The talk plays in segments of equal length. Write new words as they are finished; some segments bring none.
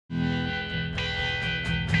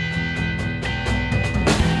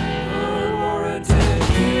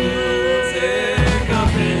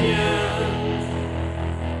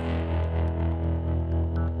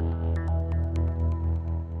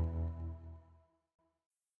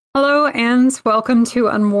and welcome to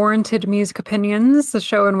Unwarranted Music Opinions, the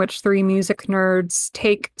show in which three music nerds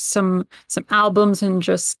take some albums and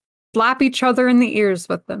just slap each other in the ears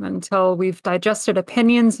with them until we've digested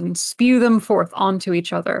opinions and spew them forth onto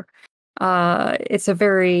each other. It's a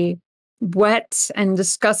very wet and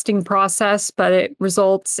disgusting process, but it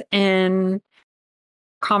results in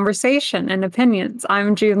conversation and opinions.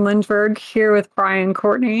 I'm June Lindbergh, here with Brian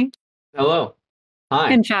Courtney. Hello. Hi.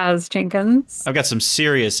 And Chaz Jenkins. I've got some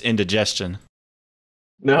serious indigestion.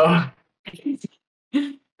 No.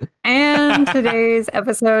 And today's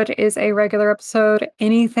episode is a regular episode.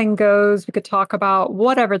 Anything goes. We could talk about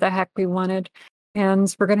whatever the heck we wanted.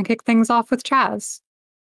 And we're going to kick things off with Chaz.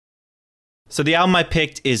 So the album I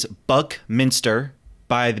picked is Buckminster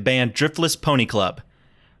by the band Driftless Pony Club.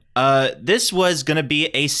 This was going to be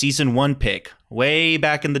a season 1 pick way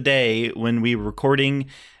back in the day when we were recording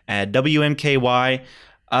at WMKY.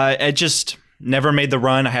 It just never made the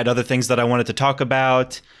run. I had other things that I wanted to talk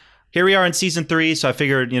about. Here we are in season 3, so I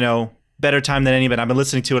figured, better time than any, but I've been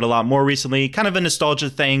listening to it a lot more recently. Kind of a nostalgia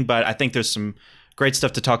thing, but I think there's some great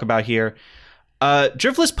stuff to talk about here.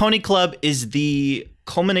 Driftless Pony Club is the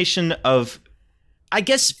culmination of, I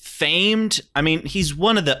guess, famed. I mean, he's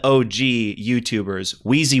one of the OG YouTubers,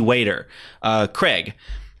 Wheezy Waiter, Craig.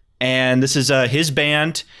 And this is his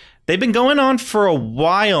band. They've been going on for a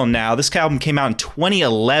while now. This album came out in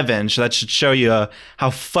 2011, so that should show you how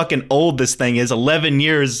fucking old this thing is. 11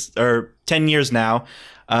 years, or 10 years now.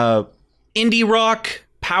 Indie rock,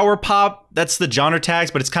 power pop, that's the genre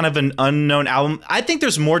tags, but it's kind of an unknown album. I think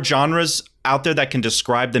there's more genres out there that can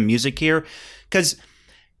describe the music here, because,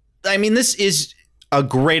 I mean, this is a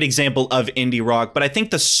great example of indie rock, but I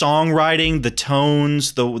think the songwriting, the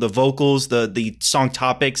tones, the vocals, the song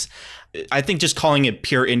topics, I think just calling it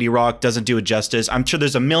pure indie rock doesn't do it justice. I'm sure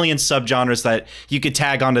there's a million subgenres that you could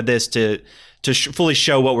tag onto this to fully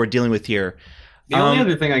show what we're dealing with here. The only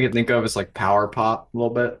other thing I could think of is like power pop a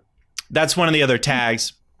little bit. That's one of the other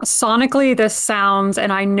tags. Sonically, this sounds,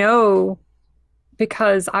 and I know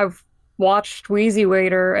because I've watched Wheezy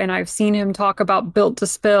Waiter and I've seen him talk about Built to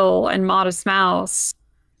Spill and Modest Mouse.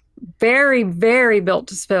 Very, very Built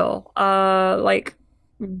to Spill. Like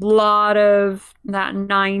lot of that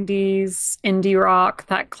 90s indie rock,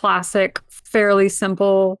 that classic, fairly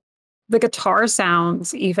simple. The guitar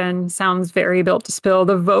sounds even sounds very Built to Spill.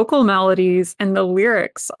 The vocal melodies and the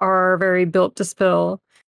lyrics are very Built to Spill.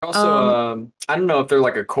 Also, I don't know if they're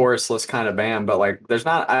like a chorusless kind of band, but like there's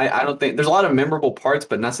not, I don't think there's a lot of memorable parts,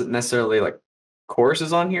 but not necessarily like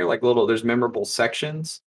choruses on here. Like there's memorable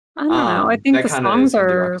sections. I don't know. I think the songs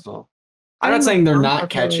are. I'm not saying they're not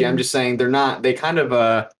catchy. I'm just saying they kind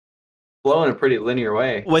of flow in a pretty linear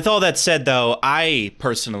way. With all that said, though, I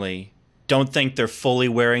personally don't think they're fully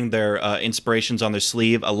wearing their inspirations on their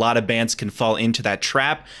sleeve. A lot of bands can fall into that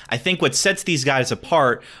trap. I think what sets these guys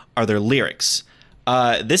apart are their lyrics.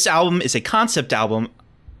 This album is a concept album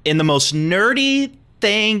in the most nerdy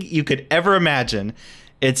thing you could ever imagine.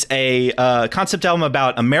 It's a concept album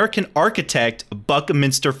about American architect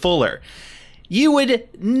Buckminster Fuller. You would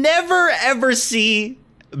never, ever see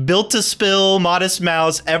Built to Spill, Modest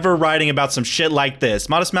Mouse ever writing about some shit like this.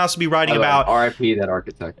 Modest Mouse would be writing about... R.I.P. that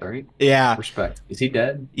architect, right? Yeah. Respect. Is he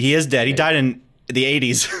dead? He is dead. He died in the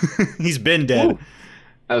 80s. He's been dead. Ooh.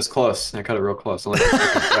 That was close. I cut it real close. Like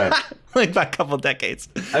a couple decades.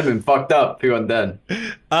 I've been fucked up if he wasn't dead.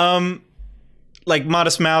 Like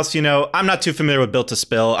Modest Mouse, I'm not too familiar with Built to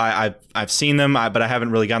Spill. I've seen them, but I haven't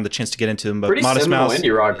really gotten the chance to get into them. But pretty Modest seminal Mouse,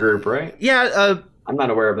 indie rock group, right? Yeah. I'm not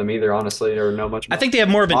aware of them either, honestly, or know much about I think they have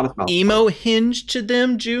more of an Mouse. emo hinge to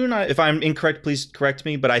them, June. If I'm incorrect, please correct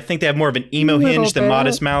me. But I think they have more of an emo hinge than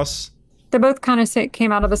Modest Mouse. They both kind of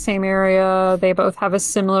came out of the same area. They both have a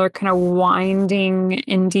similar kind of winding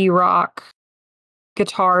indie rock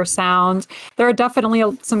guitar sound. There are definitely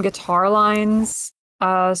some guitar lines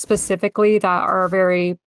specifically that are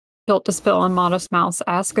very Built to Spill and Modest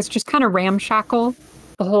Mouse-esque. It's just kind of ramshackle,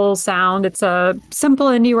 the whole sound. It's a simple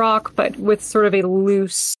indie rock, but with sort of a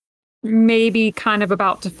loose, maybe kind of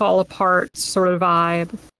about to fall apart sort of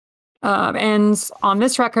vibe. And on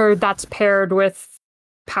this record, that's paired with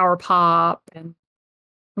power pop and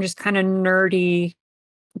just kind of nerdy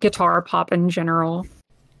guitar pop in general.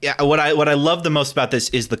 Yeah, what I love the most about this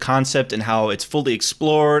is the concept and how it's fully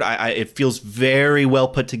explored. It feels very well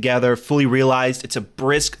put together, fully realized. It's a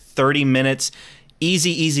brisk 30 minutes,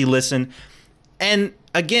 easy listen. And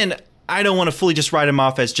again, I don't want to fully just write them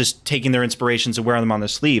off as just taking their inspirations and wearing them on their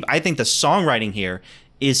sleeve. I think the songwriting here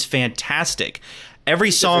is fantastic. Every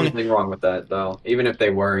song... There's anything wrong with that, though. Even if they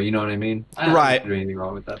were, you know what I mean? I don't think there's anything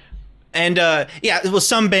wrong with that. And yeah, well,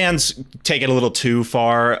 some bands take it a little too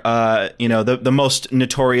far. You know, the most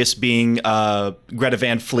notorious being Greta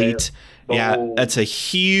Van Fleet. Yeah, that's a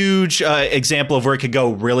huge example of where it could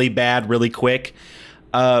go really bad, really quick.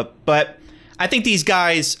 But I think these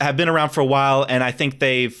guys have been around for a while, and I think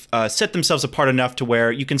they've set themselves apart enough to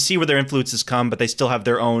where you can see where their influences come, but they still have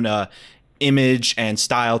their own image and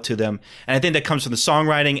style to them. And I think that comes from the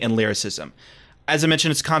songwriting and lyricism. As I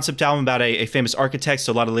mentioned, it's a concept album about a famous architect,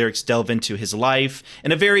 so a lot of lyrics delve into his life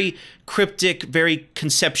in a very cryptic, very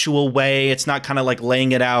conceptual way. It's not kind of like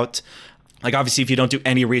laying it out. Like, obviously, if you don't do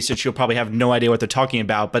any research, you'll probably have no idea what they're talking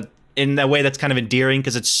about, but in a way that's kind of endearing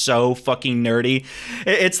because it's so fucking nerdy.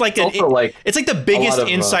 It's like it's like the biggest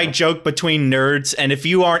inside joke between nerds, and if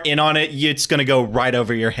you aren't in on it, it's going to go right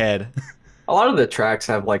over your head. A lot of the tracks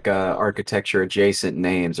have like architecture adjacent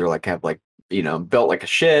names, or like have like, you know, built like a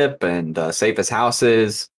ship and safest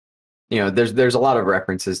houses. You know, there's a lot of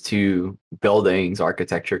references to buildings,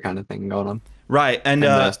 architecture kind of thing going on. Right, and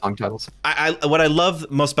song titles. What I love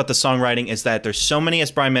most about the songwriting is that there's so many, as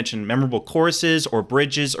Brian mentioned, memorable choruses or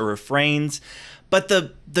bridges or refrains, but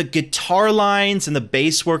the guitar lines and the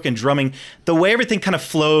bass work and drumming, the way everything kind of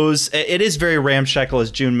flows, it is very ramshackle, as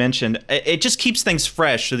June mentioned. It just keeps things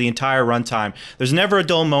fresh through the entire runtime. There's never a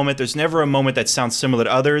dull moment. There's never a moment that sounds similar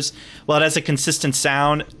to others. While it has a consistent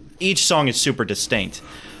sound, each song is super distinct.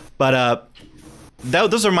 But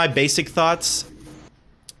those are my basic thoughts.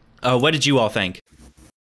 What did you all think?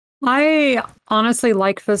 I honestly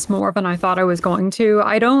like this more than I thought I was going to.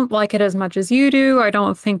 I don't like it as much as you do. I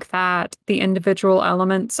don't think that the individual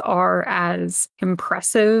elements are as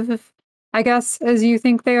impressive, I guess, as you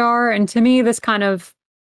think they are. And to me, this kind of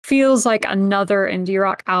feels like another indie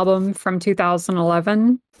rock album from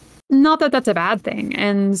 2011. Not that that's a bad thing.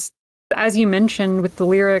 And as you mentioned, with the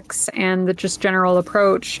lyrics and the just general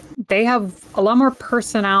approach, they have a lot more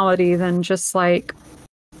personality than just like,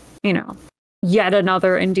 you know, yet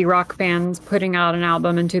another indie rock band putting out an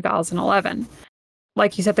album in 2011.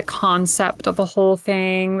 Like you said, the concept of the whole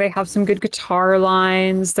thing, they have some good guitar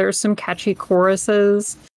lines, there's some catchy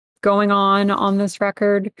choruses going on this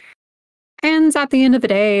record. And at the end of the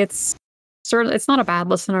day, it's not a bad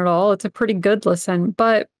listen at all. It's a pretty good listen,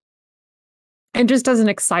 but it just doesn't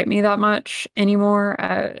excite me that much anymore,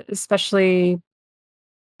 especially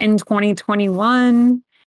in 2021.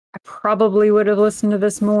 I probably would have listened to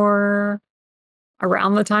this more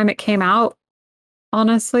around the time it came out,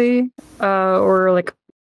 honestly, or like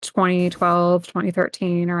 2012,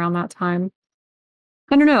 2013, around that time.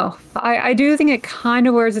 I don't know. I do think it kind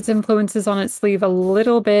of wears its influences on its sleeve a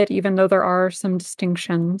little bit, even though there are some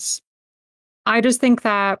distinctions. I just think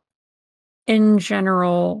that, in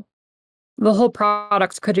general, the whole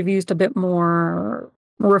product could have used a bit more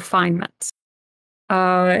refinement.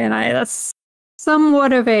 And that's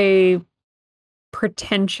somewhat of a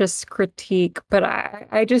pretentious critique, but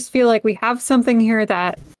I just feel like we have something here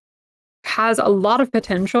that has a lot of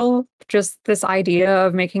potential. Just this idea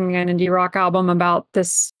of making an indie rock album about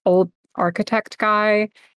this old architect guy.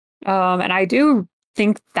 And I do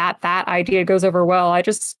think that idea goes over well. I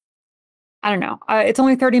don't know. It's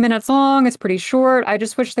only 30 minutes long. It's pretty short. I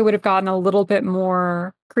just wish they would have gotten a little bit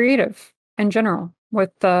more creative in general with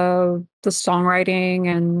the songwriting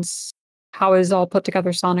and how it's all put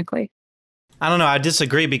together sonically. I don't know. I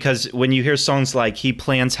disagree, because when you hear songs like "He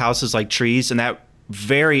Plants Houses Like Trees" and that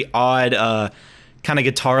very odd kind of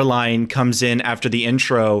guitar line comes in after the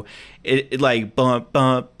intro, it like bump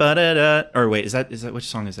bump ba da da. Or wait, is that which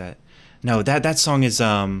song is that? No, that song is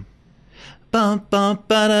bump bump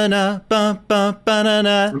ba da da bump bump ba da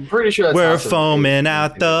da. I'm pretty sure that's we're foaming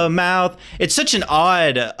out the mouth. It's such an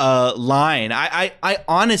odd line. I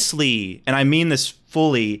honestly, and I mean this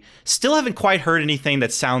fully, still haven't quite heard anything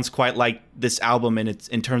that sounds quite like this album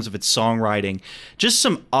in terms of its songwriting. Just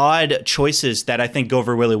some odd choices that I think go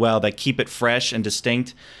over really well, that keep it fresh and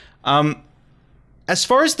distinct. As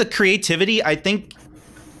far as the creativity, I think,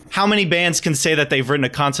 how many bands can say that they've written a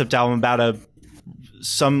concept album about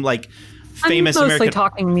some like famous I'm mostly American...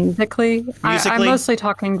 talking musically. I'm mostly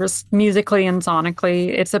talking just musically and sonically.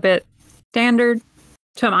 It's a bit standard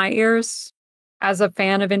to my ears as a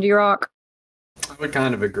fan of indie rock. I would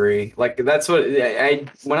kind of agree. Like, that's what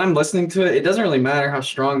when I'm listening to it, it doesn't really matter how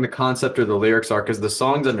strong the concept or the lyrics are, because the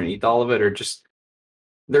songs underneath all of it are just,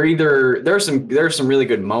 there's some really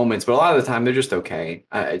good moments, but a lot of the time they're just okay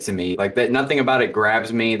to me. Like, that, nothing about it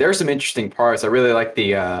grabs me. There's some interesting parts. I really like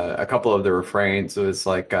the a couple of the refrains. So it's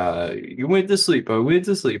like, you went to sleep, I went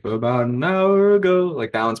to sleep about an hour ago.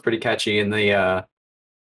 Like, that one's pretty catchy. And the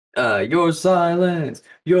your silence,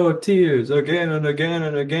 your tears, again and again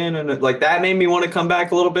and again, and like, that made me want to come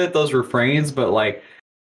back a little bit, those refrains. But like,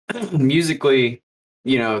 musically,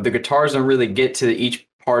 the guitars don't really get to each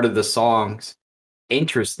part of the songs.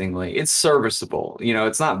 Interestingly, it's serviceable.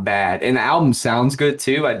 It's not bad, and the album sounds good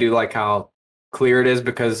too. I do like how clear it is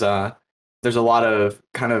because there's a lot of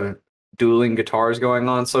kind of dueling guitars going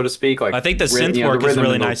on, so to speak. Like I think the synth work is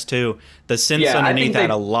really nice too. The synths underneath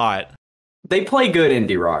that a lot. They play good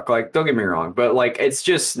indie rock. Like, don't get me wrong, but like it's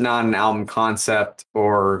just not an album concept,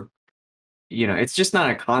 or it's just not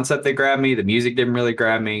a concept that grabbed me. The music didn't really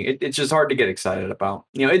grab me. It's just hard to get excited about.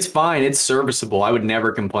 It's fine. It's serviceable. I would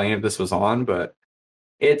never complain if this was on, but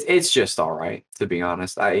it's just all right, to be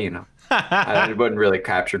honest. I wasn't really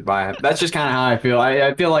captured by it. That's just kind of how I feel.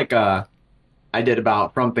 I feel like I did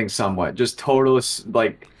about From Things Somewhat. Just total,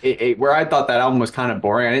 like, where I thought that album was kind of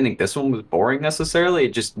boring. I didn't think this one was boring necessarily.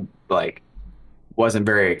 It just, like, wasn't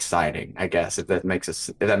very exciting, I guess, if that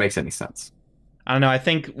makes any sense. I don't know. I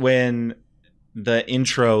think when the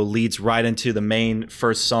intro leads right into the main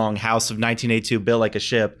first song, House of 1982, Built Like a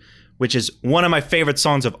Ship, which is one of my favorite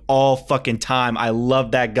songs of all fucking time. I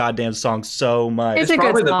love that goddamn song so much. It's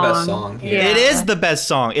probably the best song. Yeah. It is the best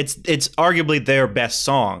song. It's arguably their best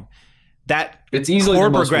song. That it's easily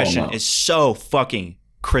chord progression is so fucking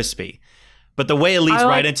crispy. But the way it leads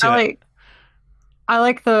right into it. I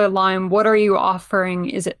like the line, "What are you offering?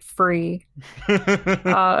 Is it free?"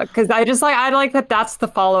 Because I like that that's the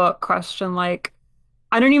follow-up question. Like,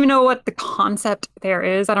 I don't even know what the concept there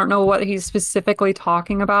is. I don't know what he's specifically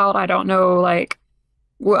talking about. I don't know, like,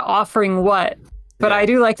 offering what. But I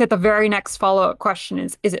do like that the very next follow-up question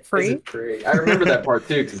is it free? Is it free? I remember that part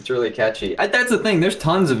too because it's really catchy. That's the thing. There's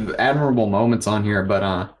tons of admirable moments on here,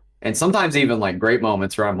 but and sometimes even like great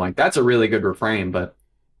moments where I'm like, that's a really good refrain, but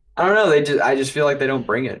I don't know. I just feel like they don't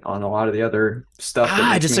bring it on a lot of the other stuff.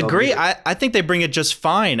 I disagree. I think they bring it just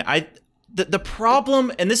fine. The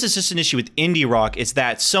problem, and this is just an issue with indie rock, is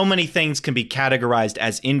that so many things can be categorized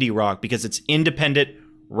as indie rock because it's independent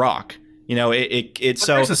rock. It's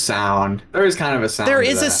so. There's a sound. There is kind of a sound. There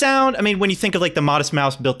is a sound. I mean, when you think of like the Modest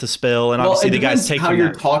Mouse, Built to Spill, and obviously the guys taking how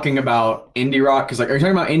you're talking about indie rock, because like, are you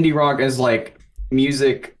talking about indie rock as like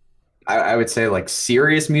music? I would say like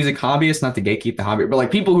serious music hobbyists, not to gatekeep the hobby, but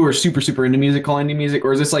like people who are super, super into music call indie music,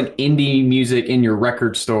 or is this like indie music in your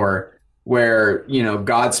record store where,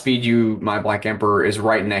 Godspeed You, My Black Emperor is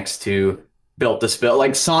right next to Built to Spill?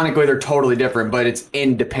 Like sonically they're totally different, but it's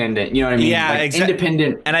independent. You know what I mean? Yeah, like, exactly.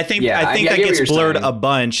 Independent. And I think that gets blurred a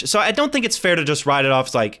bunch. So I don't think it's fair to just write it off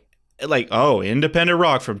as like, oh, independent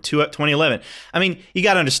rock from 2011. I mean, you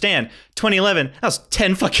got to understand, 2011, that was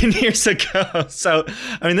 10 fucking years ago. So,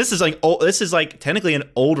 I mean, this is like technically an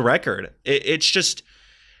old record. It's just,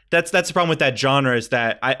 that's the problem with that genre, is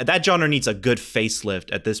that that genre needs a good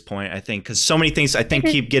facelift at this point, I think, because so many things I think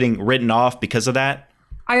keep getting written off because of that.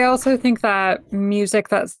 I also think that music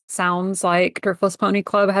that sounds like Driftless Pony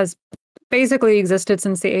Club has basically existed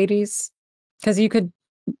since the 80s, because you could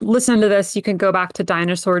listen to this, you can go back to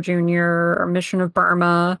Dinosaur Jr. or Mission of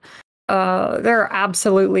Burma. There are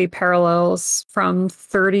absolutely parallels from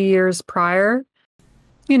 30 years prior.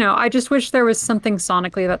 I just wish there was something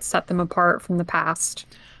sonically that set them apart from the past.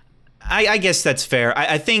 I guess that's fair.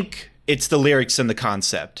 I think it's the lyrics and the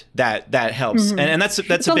concept that helps, mm-hmm. and that's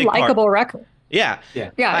it's a big part. Likable record. Yeah.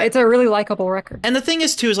 It's a really likable record. And the thing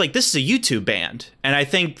is too, is like, this is a YouTube band, and I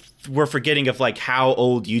think we're forgetting of like how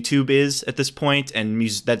old YouTube is at this point, and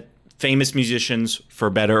that famous musicians, for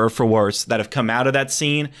better or for worse, that have come out of that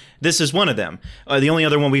scene. This is one of them. The only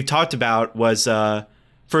other one we've talked about was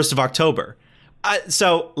 1st of October.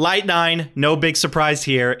 So Light 9, no big surprise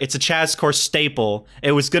here. It's a Chaz Course staple.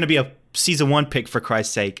 It was going to be a season 1 pick, for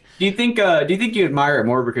Christ's sake. Do you think you admire it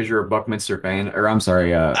more because you're a Buckminster fan, or I'm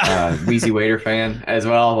sorry, Wheezy Waiter fan as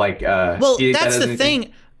well? Like, well, that's the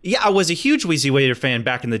thing. Yeah, I was a huge Wheezy Waiter fan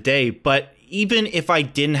back in the day, but even if I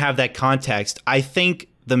didn't have that context, I think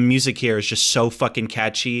the music here is just so fucking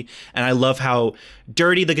catchy, and I love how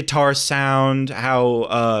dirty the guitars sound,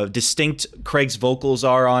 how distinct Craig's vocals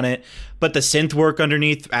are on it, but the synth work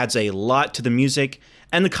underneath adds a lot to the music,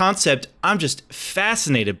 and the concept I'm just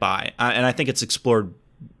fascinated by, and I think it's explored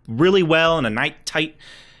really well in a tight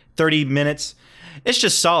 30 minutes. It's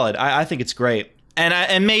just solid. I think it's great.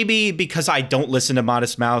 And maybe because I don't listen to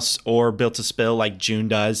Modest Mouse or Built to Spill like June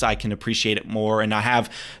does, I can appreciate it more, and I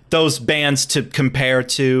have those bands to compare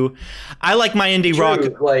to. I like my indie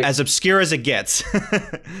rock like, as obscure as it gets.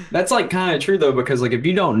 That's like kind of true though, because like if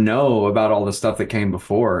you don't know about all the stuff that came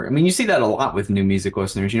before, I mean, you see that a lot with new music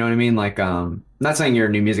listeners. You know what I mean? Like, not saying you're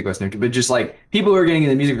a new music listener, but just like people who are getting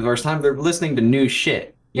into music for the first time, they're listening to new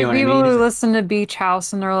shit. You know what I mean? People who listen to Beach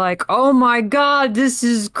House and they're like, "Oh my god, this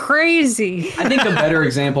is crazy." I think a better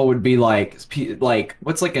example would be like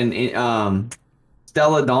what's like an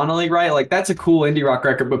Stella Donnelly, right? Like that's a cool indie rock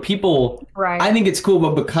record, but people, Right. I think it's cool,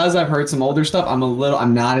 but because I've heard some older stuff,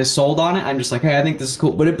 I'm not as sold on it. I'm just like, hey, I think this is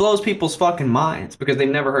cool, but it blows people's fucking minds because they've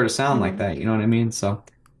never heard a sound like that. You know what I mean? So,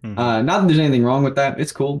 not that there's anything wrong with that.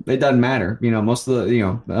 It's cool. It doesn't matter. You know, most of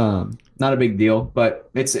the, not a big deal, but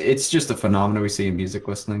it's just a phenomenon we see in music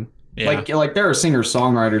listening. Yeah. Like there are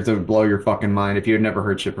singer-songwriters that would blow your fucking mind if you had never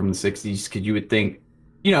heard shit from the 60s, because you would think,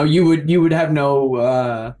 you would have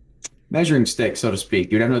no measuring stick, so to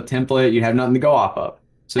speak. You'd have no template. You'd have nothing to go off of.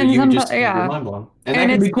 So And you would just yeah. your mind blown. And that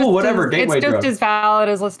can be cool, whatever, gateway It's just drug. as valid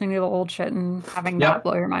as listening to the old shit and having that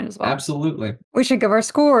blow your mind as well. Absolutely. We should give our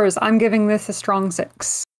scores. I'm giving this a strong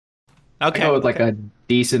 6. Okay. I go with like a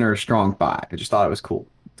decent or a strong 5. I just thought it was cool.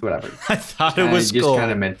 Whatever. I thought it was just cool.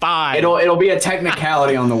 kind of meant 5. It'll be a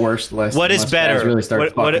technicality on the worst list. What is unless better? Chaz really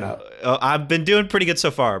starts fucking up. I've been doing pretty good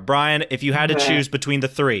so far. Brian, if you had to choose between the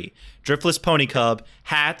 3, Driftless Pony Cub,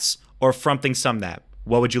 Hats, or Frumpting Sumnap,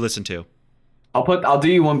 what would you listen to? I'll do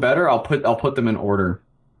you one better. I'll put them in order.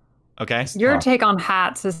 Okay. Your take on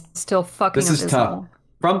Hats is still fucking This is abysmal. tough.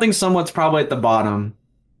 Frumpting Somewhat's probably at the bottom.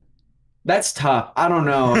 That's tough. I don't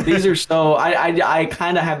know. These are so I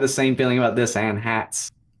kind of have the same feeling about this and Hats.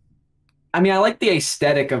 I mean, I like the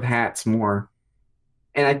aesthetic of Hats more.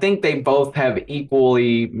 And I think they both have an equal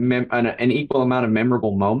amount of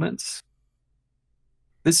memorable moments.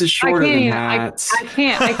 This is shorter than Hats. I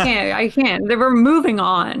can't. We're moving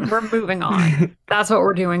on. That's what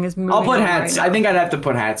we're doing is moving I'll put on Hats. right I think I'd have to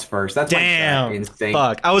put Hats first. That's my Damn. instinct.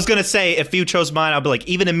 Fuck. I was going to say, if you chose mine, I'd be like,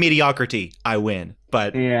 even in mediocrity, I win.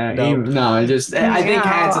 But Yeah, no. I think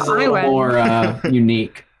Hats is a little more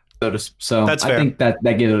unique. So That's fair. I think that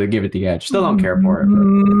give it the edge. Still don't care for it. But.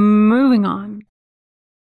 Moving on.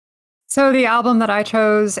 So the album that I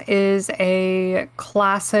chose is a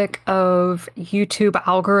classic of YouTube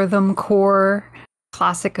algorithm core,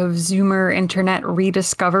 classic of Zoomer internet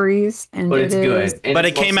rediscoveries, and But it's good. And But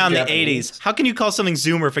it's it came out in the Japanese. 80s. How can you call something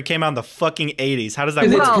Zoomer if it came out in the fucking 80s? How does that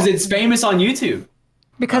work? Because it's famous on YouTube.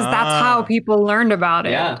 because that's how people learned about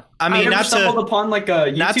it. Yeah. I mean, Have you ever not stumbled to upon like a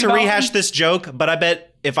YouTube not to album? rehash this joke, but I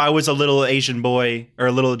bet if I was a little Asian boy or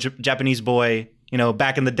a little Japanese boy,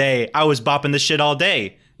 back in the day, I was bopping this shit all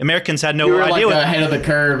day. Americans had no You were idea like what. ahead of the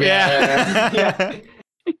curve. Yeah.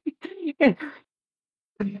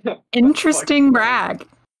 Interesting brag.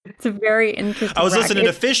 It's a very interesting. I was brag. listening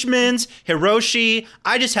to Fishman's, Hiroshi.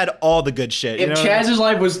 I just had all the good shit. If Chaz's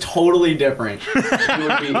life was totally different,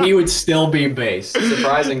 he would still be bass.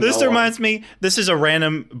 Surprising. This reminds me, this is a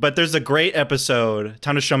random, but there's a great episode,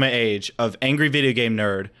 Time to Show My Age, of Angry Video Game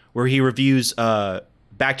Nerd, where he reviews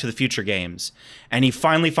Back to the Future games. And he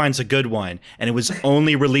finally finds a good one, and it was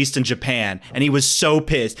only released in Japan, and he was so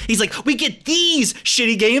pissed. He's like, we get these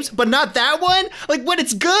shitty games, but not that one? Like, when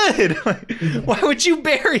it's good? Why would you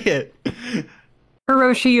bury it?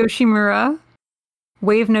 Hiroshi Yoshimura,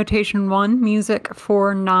 Wave Notation 1, music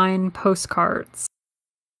for 9 postcards.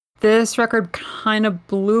 This record kind of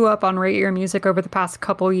blew up on Rate Your Music over the past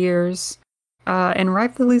couple years, and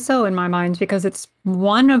rightfully so in my mind, because it's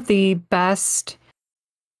one of the best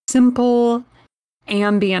simple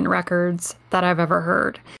ambient records that I've ever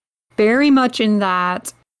heard. Very much in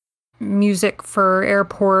that music for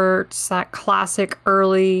airports, that classic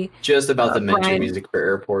early. Just about to mention Brian. music for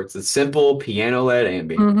airports. It's simple, piano-led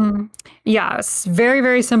ambient. Mm-hmm. Yes, very,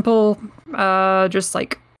 very simple. Just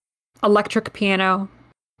like electric piano.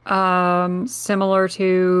 Similar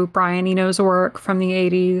to Brian Eno's work from the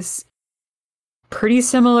 80s. Pretty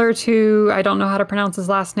similar to, I don't know how to pronounce his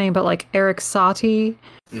last name, but like Eric Satie,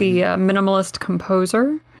 the minimalist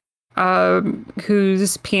composer,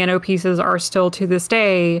 whose piano pieces are still to this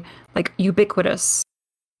day like ubiquitous.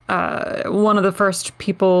 One of the first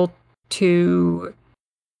people to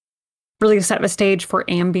really set the stage for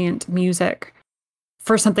ambient music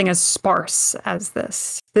for something as sparse as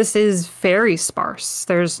this. This is very sparse.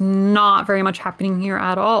 There's not very much happening here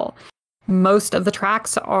at all. Most of the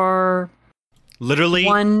tracks are Literally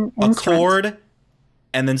one a instrument. chord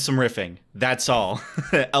and then some riffing. That's all.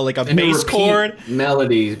 Like a And he'll bass repeat chord.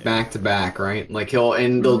 melodies back to back, right? Like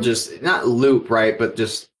they'll just not loop, right, but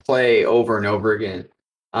just play over and over again.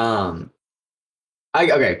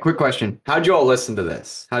 Okay, quick question. How'd you all listen to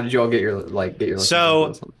this? How did you all get your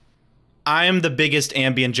So, I am the biggest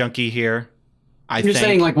ambient junkie here. You're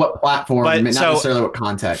saying like what platform, But not so, necessarily what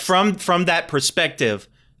context. From that perspective,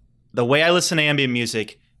 the way I listen to ambient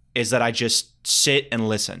music is that I just sit and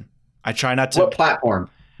listen. I try not to. What platform?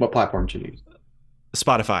 What platform should you use?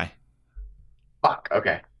 Spotify. Fuck.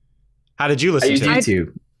 Okay. How did you I listen use to it?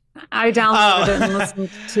 YouTube. I downloaded it and listened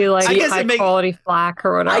to like I guess high quality FLAC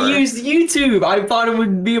or whatever. I used YouTube. I thought it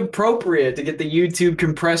would be appropriate to get the YouTube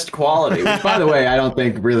compressed quality, which, by the way, I don't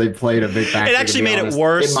think really played a big factor. It actually made it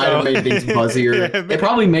worse. It might have made things buzzier. Yeah, it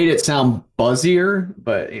probably made it sound buzzier,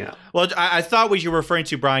 but you know. Well, I thought what you were referring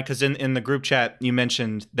to, Brian, because in the group chat you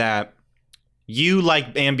mentioned that you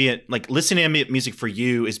like ambient, like listening to ambient music for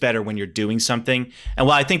you is better when you're doing something. And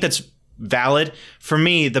while I think that's valid, for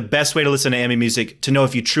me, the best way to listen to ambient music to know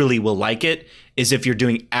if you truly will like it is if you're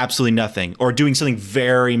doing absolutely nothing or doing something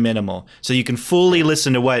very minimal. So you can fully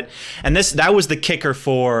listen to what, and that was the kicker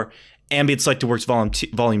for Ambient Selected Works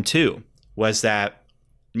Volume 2, was that,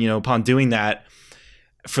 you know, upon doing that,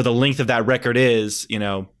 for the length of that record is, you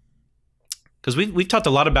know, because we've talked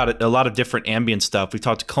a lot about it, a lot of different ambient stuff. We've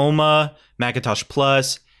talked Coma, Macintosh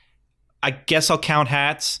Plus. I guess I'll count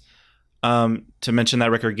Hats to mention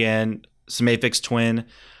that record again. Some Aphex Twin,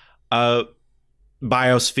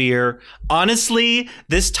 Biosphere. Honestly,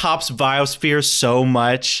 this tops Biosphere so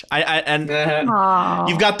much.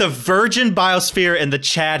 You've got the Virgin Biosphere and the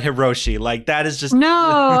Chad Hiroshi. Like that is just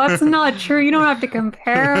no, that's not true. You don't have to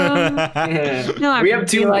compare them. We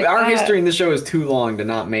have our history in the show is too long to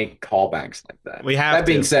not make callbacks like that. We have. That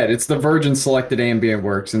being said, it's the Virgin Selected Ambient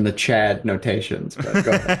Works and the Chad notations. But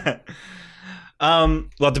go ahead.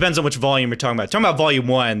 Well, it depends on which volume you're talking about. Talking about Volume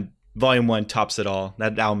 1. Volume 1 tops it all.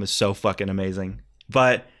 That album is so fucking amazing.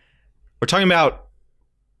 But we're talking about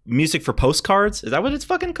music for postcards. Is that what it's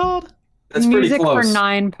fucking called? That's pretty music close. for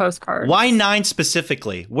 9 postcards. Why 9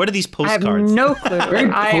 specifically? What are these postcards? I have no clue.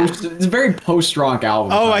 It's a very post-rock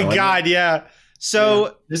album. Oh my god, yeah.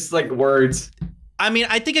 So just like words. I mean,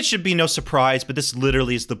 I think it should be no surprise, but this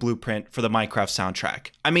literally is the blueprint for the Minecraft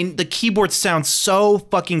soundtrack. I mean, the keyboards sound so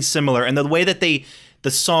fucking similar, and the way that the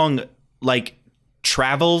song like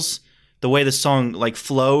travels, the way the song like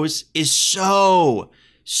flows is so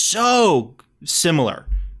similar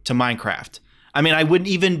to Minecraft. I mean, I wouldn't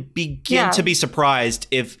even begin to be surprised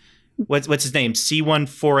if what's his name?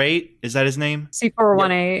 C148? Is that his name?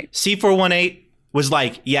 C418. Yep. C418 was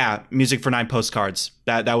like, yeah, music for 9 postcards.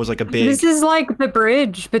 That was like a big. This is like the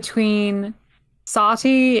bridge between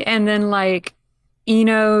Sati and then like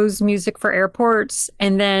Eno's music for airports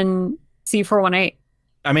and then C418.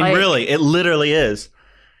 I mean, like, really, it literally is.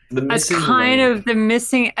 That's kind of the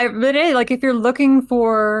missing. It is like if you're looking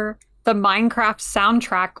for the Minecraft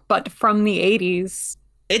soundtrack, but from the 80s.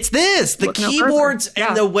 It's this. The keyboards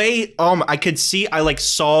and the way. I could see. I like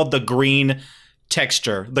saw the green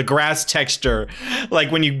texture, the grass texture,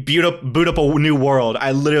 like when you boot up a new world.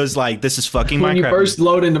 I literally was like, this is fucking Minecraft. When you first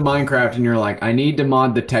load into Minecraft and you're like, I need to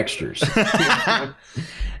mod the textures. I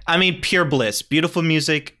mean, pure bliss, beautiful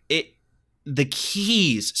music. The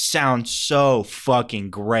keys sound so fucking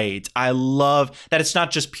great. I love that it's not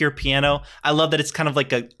just pure piano. I love that it's kind of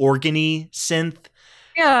like an organy synth.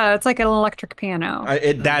 Yeah, it's like an electric piano.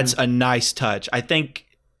 That's a nice touch. I think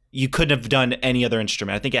you couldn't have done any other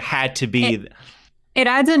instrument. I think it had to be. It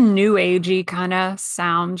adds a new agey kind of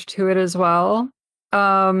sound to it as well.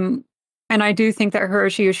 And I do think that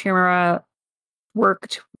Hiroshi Yoshimura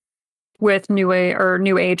worked with new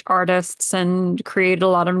age artists and created a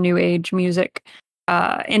lot of new age music.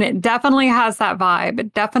 And it definitely has that vibe.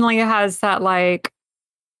 It definitely has that like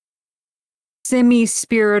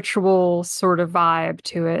semi-spiritual sort of vibe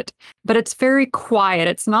to it. But it's very quiet.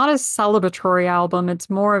 It's not a celebratory album. It's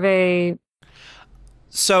more of a I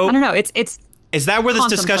don't know. It's Is that where this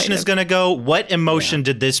discussion is going to go? What emotion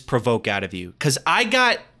did this provoke out of you? Because I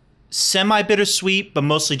got semi-bittersweet, but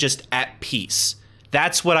mostly just at peace.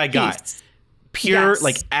 That's what I got. Pure,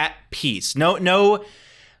 like at peace. No.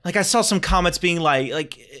 Like I saw some comments being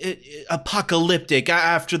like apocalyptic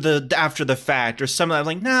after the fact or something. I'm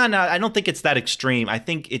like, no, I don't think it's that extreme. I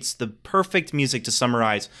think it's the perfect music to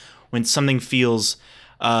summarize when something feels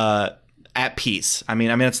at peace. I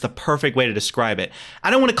mean, that's the perfect way to describe it. I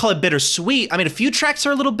don't want to call it bittersweet. I mean, a few tracks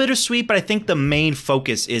are a little bittersweet, but I think the main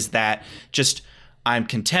focus is that just I'm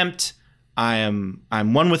content. I'm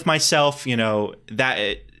one with myself. You know,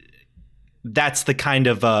 that's the kind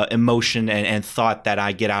of emotion and thought that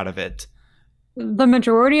I get out of it. The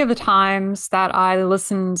majority of the times that I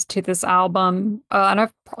listened to this album, and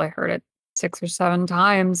I've probably heard it 6 or 7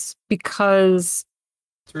 times because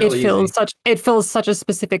it fills such a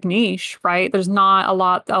specific niche, right? There's not a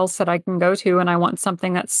lot else that I can go to, and I want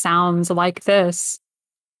something that sounds like this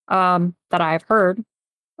that I've heard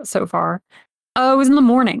so far. It was in the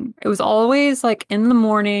morning. It was always like in the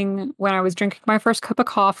morning when I was drinking my first cup of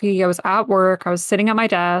coffee. I was at work. I was sitting at my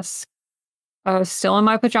desk. I was still in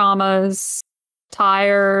my pajamas,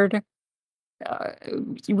 tired,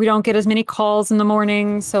 we don't get as many calls in the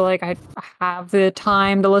morning, so like I have the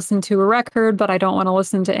time to listen to a record, but I don't want to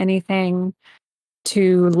listen to anything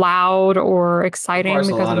too loud or exciting Requires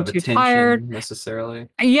a because lot I'm of too tired. attention necessarily.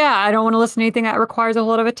 Yeah, I don't want to listen to anything that requires a whole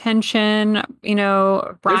lot of attention. You know,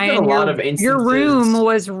 There's been a Brian, lot of your room instances.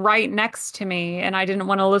 was right next to me, and I didn't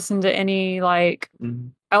want to listen to any like.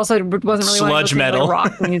 Mhm. I also wasn't really wanting to Sludge listen to metal.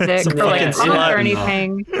 like rock music Some or like fucking punk or sludge.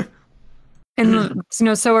 anything. And you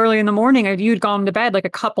know, so early in the morning, you'd gone to bed like a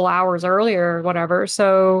couple hours earlier or whatever.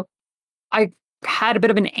 So I had a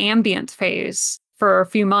bit of an ambient phase for a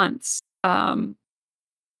few months.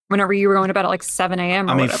 Whenever you were going to bed at like 7 a.m.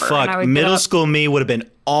 or I mean, whatever. fuck. And I would Middle school me would have been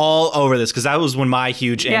all over this because that was when my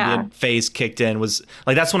huge Yeah. ambient phase kicked in. Was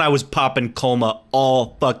like that's when I was popping Colma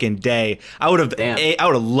all fucking day. I would have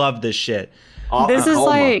loved this shit. This is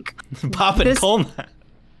like Popping Colma.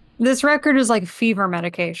 this record is like fever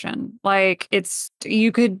medication. Like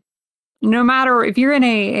you could, no matter if you're in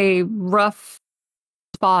a rough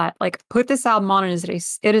spot, like put this album on and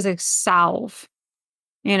it is a salve.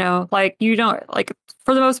 You know, like you don't like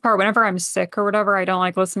for the most part, whenever I'm sick or whatever, I don't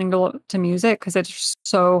like listening to music because it's just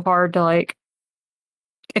so hard to like.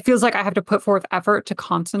 It feels like I have to put forth effort to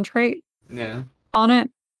concentrate on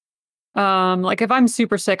it. Like if I'm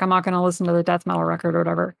super sick, I'm not going to listen to the death metal record or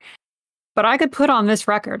whatever. But I could put on this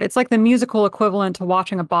record. It's like the musical equivalent to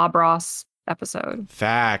watching a Bob Ross episode.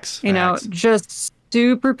 Facts. You know, just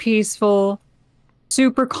super peaceful,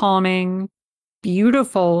 super calming,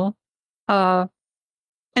 beautiful, and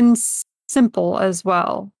simple as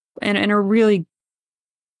well, and in a really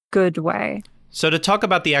good way. So to talk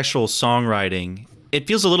about the actual songwriting, it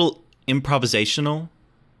feels a little improvisational.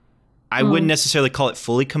 I wouldn't necessarily call it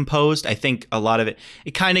fully composed. I think a lot of it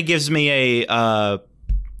kind of gives me a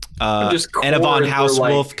Anna von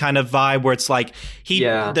Hauswolf like, kind of vibe where it's like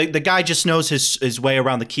the guy just knows his way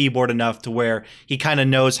around the keyboard enough to where he kind of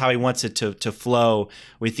knows how he wants it to flow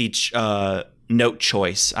with each note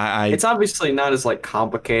choice. It's obviously not as like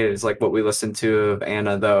complicated as like what we listened to of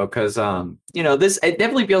Anna though, because you know, it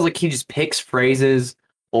definitely feels like he just picks phrases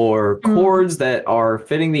or chords that are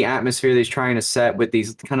fitting the atmosphere that he's trying to set with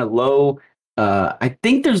these kind of low. I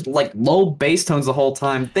think there's like low bass tones the whole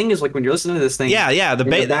time. Thing is, like when you're listening to this thing,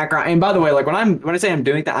 the background. And by the way, like when I say I'm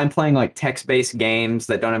doing that, I'm playing like text-based games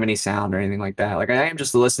that don't have any sound or anything like that. Like I am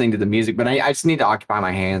just listening to the music, but I just need to occupy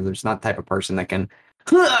my hands. I'm just not the type of person that can,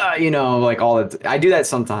 you know, like all that. I do that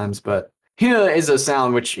sometimes, but here is a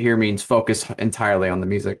sound which here means focus entirely on the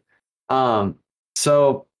music.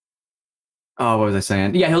 So. Oh, what was I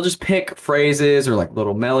saying? Yeah, he'll just pick phrases or like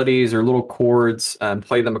little melodies or little chords and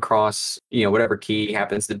play them across, you know, whatever key he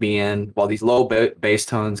happens to be in, while these low bass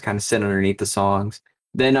tones kind of sit underneath the songs.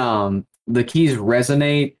 Then the keys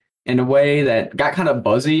resonate in a way that got kind of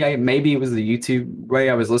buzzy. Maybe it was the YouTube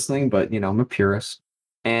way I was listening, but you know, I'm a purist.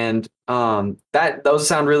 And those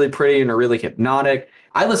sound really pretty and are really hypnotic.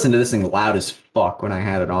 I listened to this thing loud as fuck when I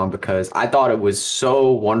had it on because I thought it was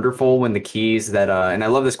so wonderful when the keys that and I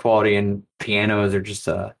love this quality in pianos or just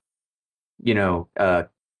you know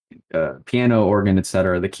piano, organ,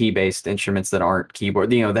 etc. The key based instruments that aren't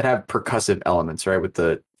keyboard, you know, that have percussive elements, right, with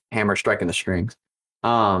the hammer striking the strings.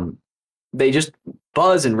 They just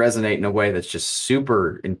buzz and resonate in a way that's just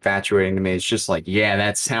super infatuating to me. It's just like, yeah,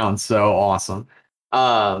 that sounds so awesome.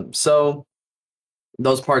 So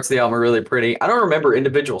those parts of the album are really pretty. I don't remember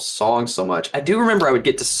individual songs so much. I do remember I would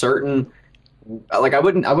get to certain, like I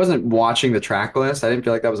wasn't watching the track list. I didn't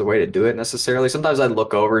feel like that was a way to do it necessarily. Sometimes I'd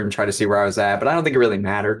look over and try to see where I was at, but I don't think it really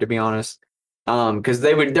mattered, to be honest. Because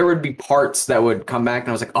there would be parts that would come back and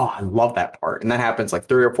I was like, oh, I love that part. And that happens like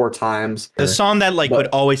 3 or 4 times. The song that would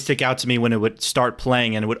always stick out to me when it would start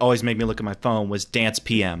playing and it would always make me look at my phone was Dance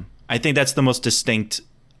PM. I think that's the most distinct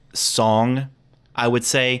song, I would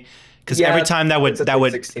say. Because every time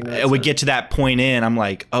it would get to that point in, I'm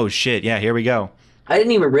like, oh shit, yeah, here we go. I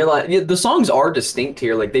didn't even realize the songs are distinct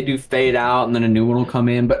here. Like they do fade out and then a new one will come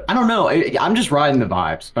in. But I don't know. I'm just riding the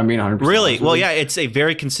vibes. If I'm being 100%. Really? Well, yeah, it's a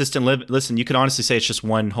very consistent listen. You could honestly say it's just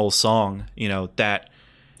one whole song. You know that,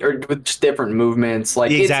 or with just different movements.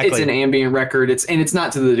 Like exactly. It's an ambient record. It's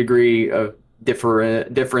not to the degree of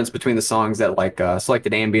difference between the songs that like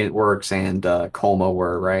Selected Ambient Works and Colma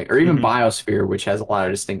were, right? Or even Biosphere, which has a lot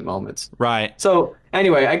of distinct moments. Right. So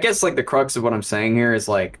anyway, I guess like the crux of what I'm saying here is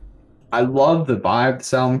like I love the vibe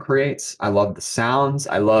this album creates. I love the sounds.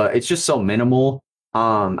 It's just so minimal.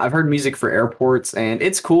 I've heard music for airports and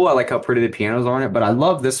it's cool. I like how pretty the pianos are on it, but I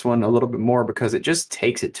love this one a little bit more because it just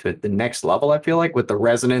takes it to the next level, I feel like, with the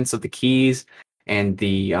resonance of the keys and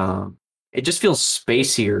the it just feels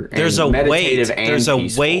spacier and meditative and there's a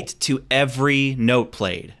peaceful. weight to every note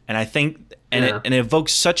played. And I think it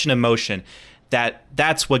evokes such an emotion.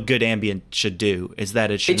 that's what good ambient should do. Is that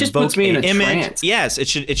it should It just evoke puts me in an a image. trance. Yes, it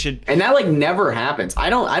should. And that like never happens. I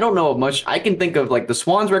don't know much. I can think of like the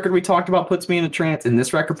Swans record we talked about puts me in a trance, and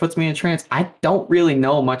this record puts me in a trance. I don't really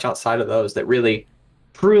know much outside of those that really,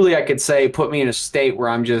 truly, I could say put me in a state where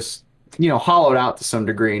I'm just, hollowed out to some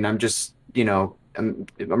degree, and I'm just, I'm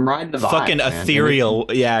riding the vibe, Fucking man. ethereal.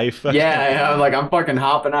 Yeah. Yeah, like I'm fucking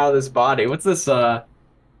hopping out of this body. What's this?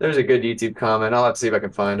 There's a good YouTube comment. I'll have to see if I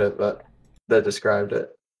can find it, but that described it.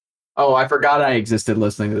 Oh, I forgot I existed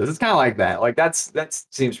listening to this. It's kind of like that. Like that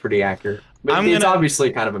seems pretty accurate. But it's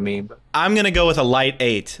obviously kind of a meme. But. I'm gonna go with a light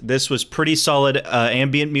 8. This was pretty solid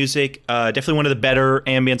ambient music. Definitely one of the better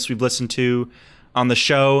ambients we've listened to on the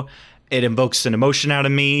show. It invokes an emotion out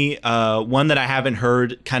of me. One that I haven't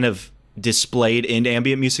heard kind of displayed in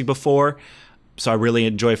ambient music before. So I really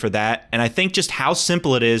enjoy for that. And I think just how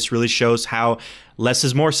simple it is really shows how less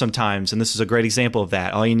is more sometimes. And this is a great example of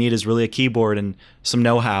that. All you need is really a keyboard and some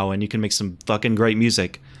know-how, and you can make some fucking great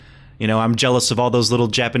music. I'm jealous of all those little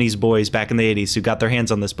Japanese boys back in the 80s who got their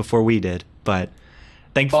hands on this before we did. But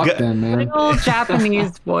fuck them, man. Little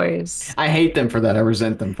Japanese boys. I hate them for that. I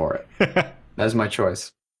resent them for it. That's my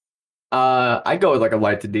choice. I go with like a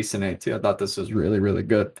light to decent 8 too. I thought this was really, really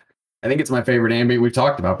good. I think it's my favorite ambient we've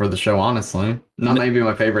talked about for the show, honestly. Not maybe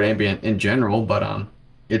my favorite ambient in general, but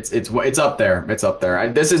it's up there. It's up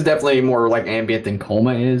there. This is definitely more like ambient than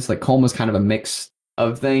Colma is. Like Colma's kind of a mix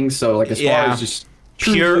of things. So like as far as just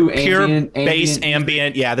pure ambient, bass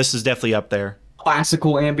ambient, yeah, this is definitely up there.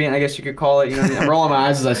 Classical ambient, I guess you could call it. I'm rolling my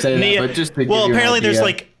eyes as I say that, but just to give you an apparently idea. There's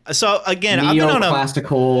like. So again, I've been on a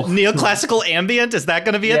neoclassical ambient. Is that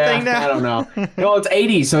going to be a thing now? I don't know. Well, it's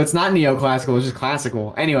 80s, so it's not neoclassical. It's just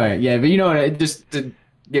classical. Anyway, yeah, but just to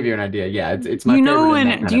give you an idea, yeah, it's my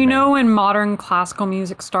favorite. Do you know when modern classical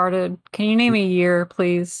music started? Can you name a year,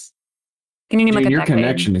 please? Can you name like a decade? Your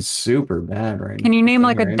connection is super bad right now. Can you name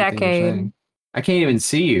like a decade? I can't even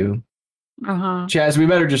see you. Chaz, we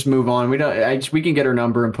better just move on. We can get her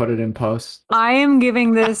number and put it in post. I am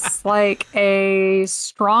giving this like a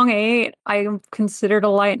strong 8. I am considered a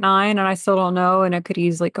light 9, and I still don't know, and it could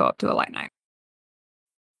easily go up to a light 9.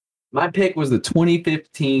 My pick was the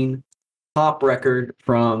 2015 pop record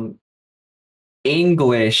from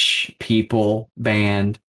English people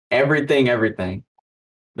band Everything.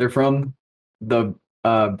 They're from the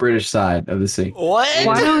British side of the sea. What?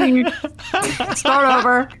 Why don't you start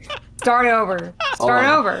over? Start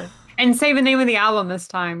over. And say the name of the album this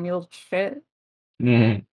time, you little shit.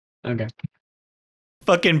 Mm-hmm. Okay.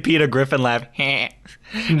 Fucking Peter Griffin laugh. Hey,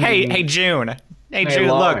 June. Hey, June,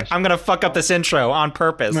 Lars. look, I'm going to fuck up this intro on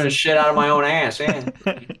purpose. I'm going to shit out of my own ass, yeah.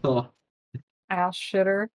 Ass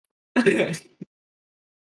shitter.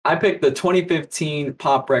 I picked the 2015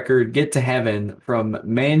 pop record Get to Heaven from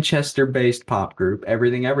Manchester-based pop group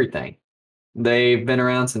Everything. They've been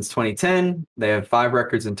around since 2010. They have 5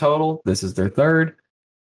 records in total. This is their 3rd.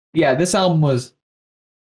 Yeah, this album was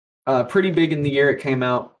pretty big in the year it came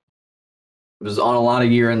out. It was on a lot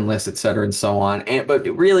of year-end lists, etc., and so on. But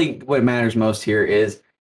really, what matters most here is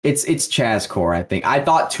it's Chazcore. I think I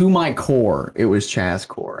thought to my core it was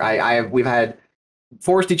Chazcore. We've had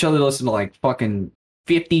forced each other to listen to like fucking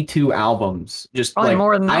 52 albums. Just probably like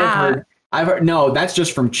more than that. I've heard. No, that's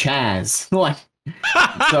just from Chaz. Like.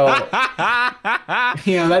 So that's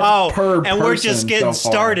per person. And we're just getting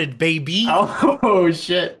started, baby. Oh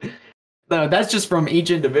shit. No, that's just from each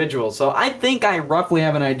individual. So I think I roughly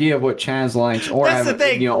have an idea of what Chaz likes, or that's the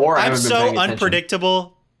thing. I'm so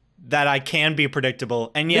unpredictable that I can be predictable,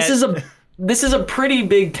 and yet this is a pretty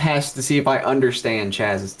big test to see if I understand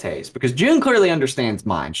Chaz's taste, because June clearly understands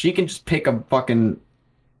mine. She can just pick a fucking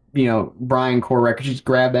Brian Core record. She just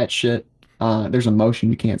grab that shit. There's a motion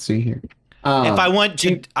you can't see here. If I want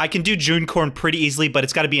to, I can do June Corn pretty easily, but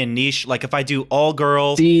it's got to be a niche. Like if I do all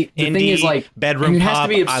girls, indie, thing is like, bedroom pop,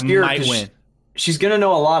 I might win. She's gonna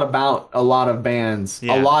know a lot about a lot of bands,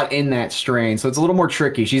 a lot in that strain, so it's a little more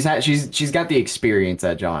tricky. She's got the experience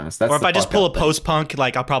at Jonas. Or if I just pull a post punk,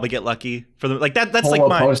 like I'll probably get lucky for the like that. That's pull like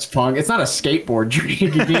my post punk. It's not a skateboard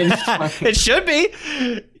dream. It should be.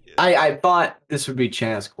 I thought this would be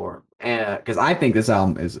Chazcore. Because I think this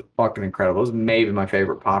album is fucking incredible. It's maybe my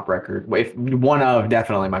favorite pop record. One of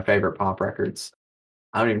definitely my favorite pop records.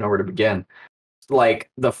 I don't even know where to begin. Like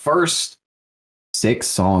the first 6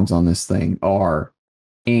 songs on this thing are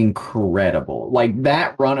incredible. Like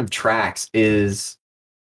that run of tracks is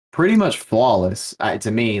pretty much flawless to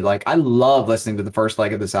me. Like I love listening to the first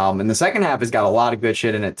leg of this album, and the second half has got a lot of good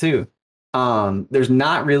shit in it too. There's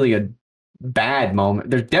not really a bad moment.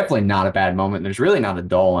 There's definitely not a bad moment. There's really not a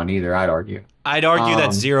dull one either, I'd argue. I'd argue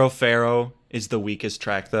that Zero Pharaoh is the weakest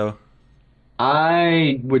track, though.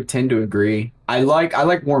 I would tend to agree. I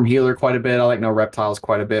like Warm Healer quite a bit. I like No Reptiles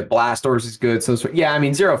quite a bit. Blast Doors is good. So yeah, I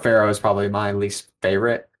mean Zero Pharaoh is probably my least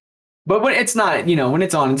favorite. But when it's not, when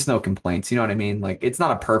it's on, it's no complaints. You know what I mean? Like it's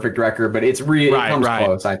not a perfect record, but it comes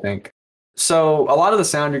close, I think. So a lot of the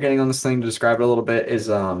sound you're getting on this thing, to describe it a little bit,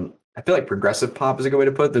 is I feel like progressive pop is a good way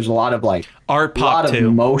to put it. There's a lot of like art pop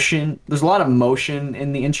too. Motion. There's a lot of motion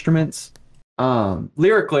in the instruments.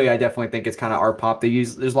 Lyrically, I definitely think it's kind of art pop.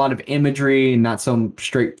 There's a lot of imagery and not so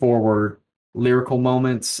straightforward lyrical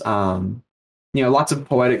moments. Lots of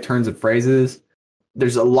poetic turns of phrases.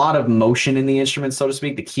 There's a lot of motion in the instruments, so to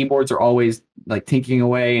speak. The keyboards are always like tinking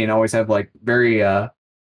away and always have like very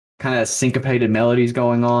kind of syncopated melodies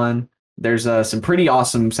going on. There's some pretty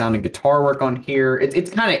awesome sounding guitar work on here.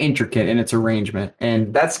 It's kind of intricate in its arrangement,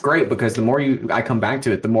 and that's great because the more I come back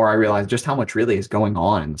to it, the more I realize just how much really is going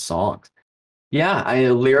on in the songs. Yeah,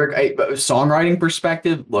 songwriting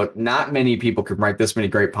perspective, look, not many people could write this many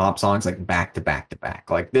great pop songs like back to back to back.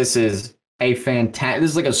 Like this is this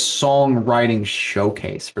is like a songwriting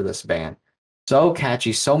showcase for this band. So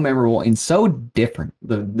catchy, so memorable, and so different.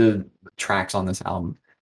 The tracks on this album.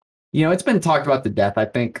 It's been talked about to death, I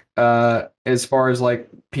think, as far as like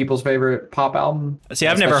people's favorite pop album. See,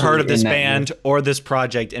 I've never heard of this band or this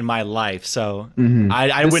project in my life, so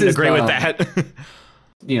I wouldn't agree with that.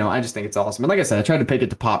 I just think it's awesome. And like I said, I tried to pick it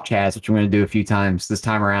to Pop Chaz, which I'm going to do a few times this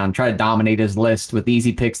time around. Try to dominate his list with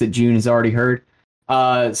easy picks that June has already heard.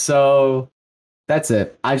 So that's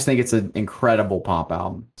it. I just think it's an incredible pop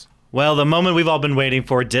album. Well, the moment we've all been waiting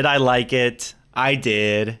for. Did I like it? I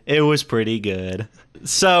did. It was pretty good.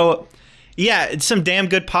 So, yeah, it's some damn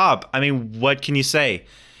good pop. I mean, what can you say?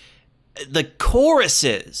 The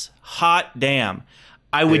choruses, hot damn.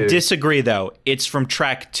 I would disagree, though. It's from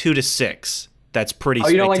track 2 to 6. That's pretty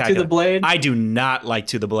spectacular. You don't like To the Blade? I do not like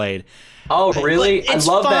To the Blade. Oh, really? I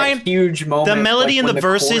love that huge moment. The melody in the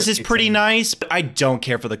verses is pretty nice, but I don't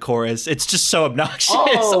care for the chorus. It's just so obnoxious,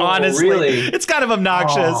 honestly. Really? It's kind of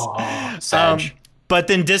obnoxious. But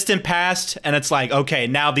then Distant Past, and it's like, okay,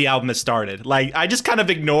 now the album has started. Like, I just kind of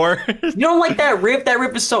ignore. You don't like that riff? That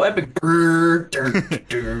riff is so epic.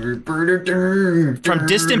 From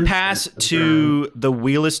Distant Past to The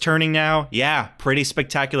Wheel is Turning Now, yeah, pretty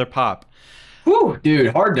spectacular pop. Whew,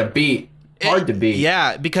 dude, hard to beat.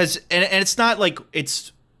 Yeah, because and it's not like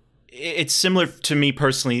it's similar to me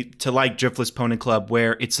personally to like Driftless Pony Club,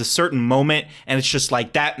 where it's a certain moment and it's just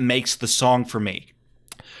like that makes the song for me.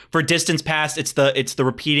 For Distance Past, it's the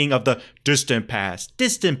repeating of the distant past,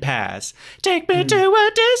 take me to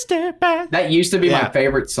a distant past. That used to be my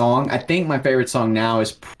favorite song. I think my favorite song now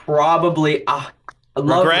is probably I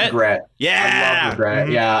love Regret. Yeah. I love Regret.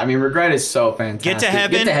 Mm-hmm. Yeah, I mean, Regret is so fantastic. Get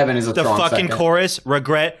to Heaven is a strong fucking second. Chorus.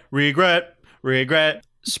 Regret.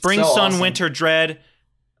 Spring, so Sun, awesome. Winter, Dread.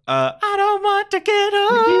 I don't want to get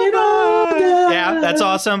over. Yeah, that's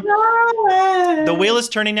awesome. The Wheel is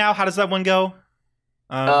Turning Now. How does that one go?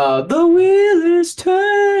 The wheel is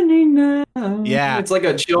turning now. Yeah. It's like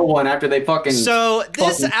a chill one after they fucking. So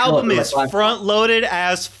this album is front loaded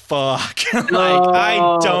as fuck.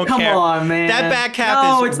 I don't care. Come on, man. That back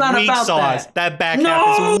half is weak sauce. That back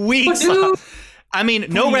half is weak sauce. I mean,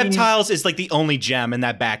 No Reptiles is like the only gem in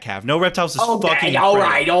that back half. No Reptiles is fucking. All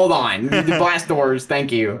right, hold on. The Blast Doors,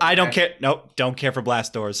 thank you. I don't care. Nope, don't care for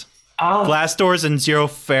Blast Doors. Blast Doors and Zero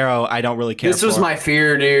Pharaoh, I don't really care for. This was my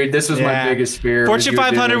fear, dude. This was my biggest fear. Fortune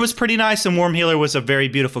 500 was pretty nice, and Warm Healer was a very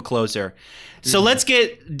beautiful closer. So let's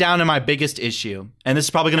get down to my biggest issue. And this is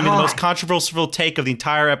probably going to be the most controversial take of the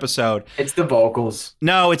entire episode. It's the vocals.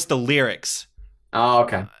 No, it's the lyrics. Oh,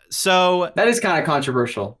 okay. So that is kind of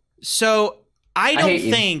controversial. So I don't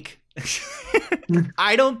think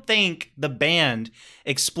I don't think the band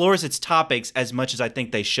explores its topics as much as I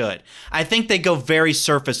think they should. I think they go very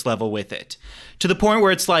surface level with it, to the point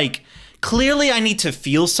where it's like, clearly I need to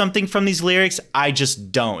feel something from these lyrics. I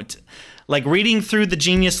just don't. Like reading through the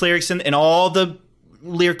Genius lyrics and all the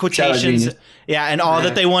lyric quotations, and all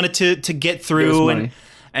that they wanted to get through,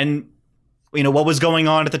 and you know what was going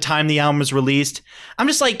on at the time the album was released. I'm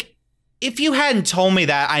just like, if you hadn't told me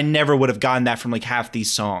that, I never would have gotten that from like half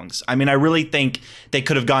these songs. I mean, I really think they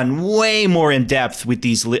could have gone way more in depth with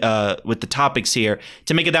these with the topics here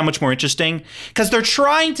to make it that much more interesting. Because they're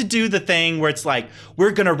trying to do the thing where it's like,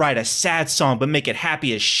 we're gonna write a sad song but make it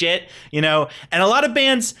happy as shit, you know. And a lot of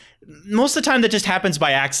bands, most of the time, that just happens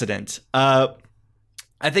by accident. I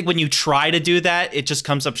think when you try to do that, it just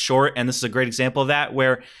comes up short. And this is a great example of that,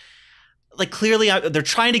 where clearly they're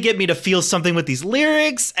trying to get me to feel something with these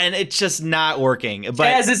lyrics, and it's just not working. But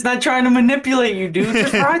Jazz, it's not trying to manipulate you, dude.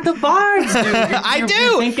 Just ride the vibes, dude.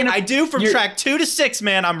 I do. From track 2 to 6,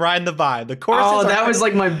 man, I'm riding the vibe. The chorus. Oh, that was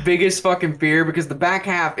like my biggest fucking fear, because the back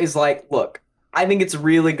half is like, look, I think it's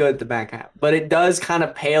really good, the back half, but it does kind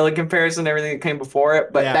of pale in comparison to everything that came before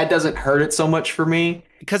it. But that doesn't hurt it so much for me.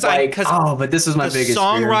 But this is my biggest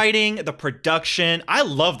songwriting, fear. The production. I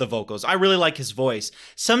love the vocals. I really like his voice.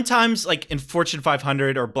 Sometimes, like in Fortune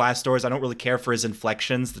 500 or Blast Doors, I don't really care for his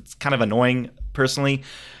inflections. That's kind of annoying, personally.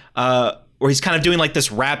 Where he's kind of doing like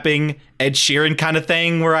this rapping Ed Sheeran kind of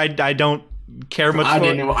thing, where I don't care much.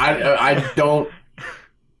 I don't.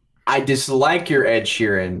 I dislike your Ed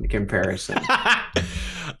Sheeran comparison.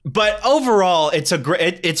 But overall,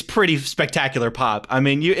 it's pretty spectacular pop. I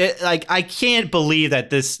mean, I can't believe that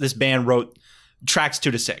this band wrote tracks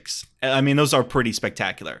 2 to 6. I mean, those are pretty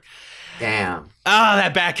spectacular. Damn.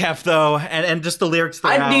 That back half though, and just the lyrics. Do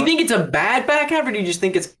you think it's a bad back half, or do you just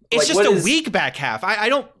think it's just a weak back half? I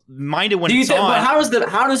don't mind it when it's on. But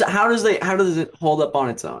how does it hold up on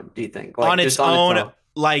its own? Do you think on its own?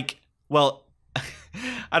 Like, well.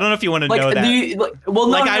 I don't know if you want to know that.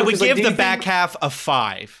 I would give the back half a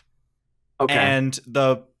 5. Okay. And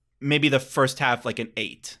maybe the first half like an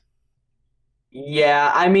 8. Yeah,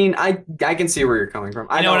 I mean, I can see where you're coming from.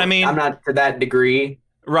 I know what I mean? I'm not to that degree.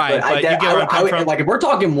 Right, but you get where I'm coming from. Like, if we're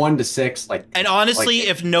talking 1 to 6, and honestly,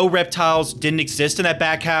 if No Reptiles didn't exist in that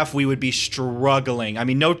back half, we would be struggling. I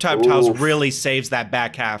mean, No Reptiles really saves that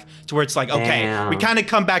back half to where it's like, okay, we kind of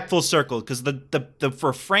come back full circle, because the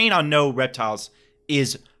refrain on No Reptiles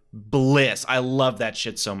is bliss. I love that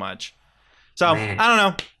shit so much. So, I don't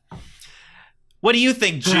know. What do you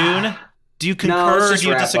think, June? Do you concur or do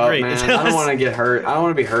you disagree? Up, I don't want to get hurt. I don't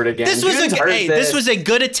want to be hurt again. This was a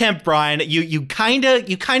good attempt, Brian. You kind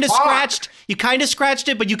of scratched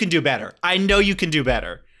it, but you can do better. I know you can do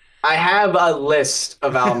better. I have a list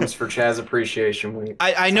of albums for Chaz Appreciation Week.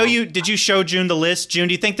 I know you. Did you show June the list? June,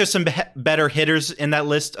 do you think there's some better hitters in that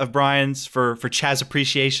list of Brian's for Chaz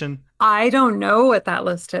Appreciation? I don't know what that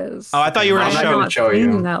list is. Oh, I thought you were going to show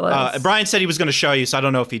you. That list. Brian said he was going to show you, so I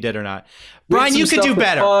don't know if he did or not. Brian, you can do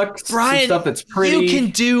better. Brian, stuff that's pretty. You can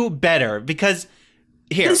do better, because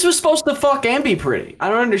here. This was supposed to fuck and be pretty. I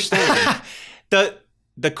don't understand.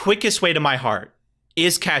 The quickest way to my heart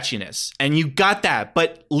is catchiness, and you got that.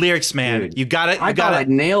 But lyrics, man, dude, you got it. I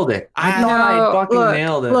nailed it. I fucking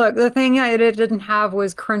nailed it. Look, the thing I didn't have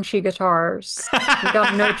was crunchy guitars. You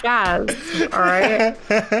got no jazz. All right.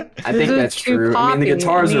 I think that's true. I mean, the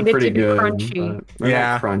guitars are pretty good. Crunchy. They're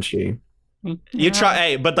not crunchy. You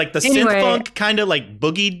try, but like the synth funk kind of like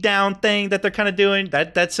boogie down thing that they're kind of doing,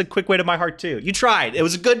 that's a quick way to my heart too. You tried. It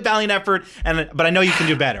was a good valiant effort, but I know you can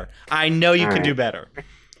do better. I know you can do better.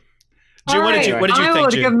 June, what did you think, June? I will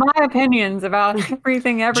give my opinions about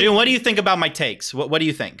everything. June, what do you think about my takes? What do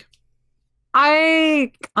you think?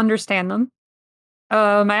 I understand them.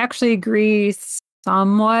 I actually agree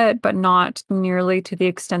somewhat, but not nearly to the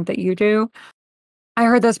extent that you do. I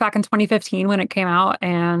heard this back in 2015 when it came out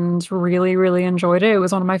and really, really enjoyed it. It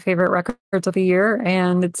was one of my favorite records of the year,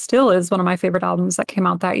 and it still is one of my favorite albums that came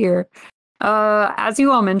out that year. As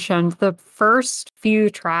you all mentioned, the first few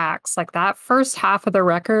tracks, like that first half of the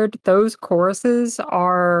record, those choruses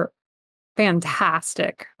are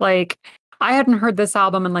fantastic. Like, I hadn't heard this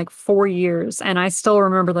album in like 4 years, and I still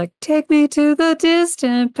remember like, take me to the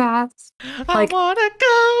distant past. Like, I wanna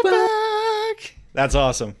go back. That's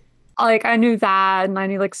awesome. Like, I knew that, and I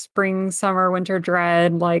knew like Spring, Summer, Winter,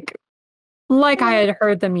 Dread, like I had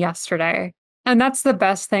heard them yesterday. And that's the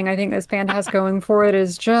best thing I think this band has going for it,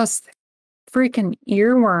 is just freaking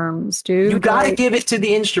earworms, dude. You gotta give it to the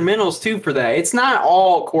instrumentals too for that. It's not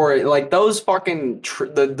all chorus. Like, those fucking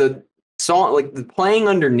the song, like the playing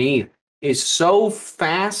underneath is so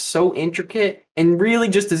fast, so intricate, and really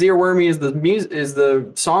just as earwormy as the music is the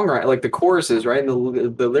songwriting, like the choruses, right? The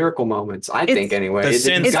lyrical moments. I think anyway. The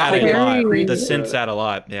synths add a lot. The synths add a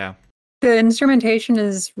lot. Yeah. The instrumentation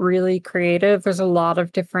is really creative. There's a lot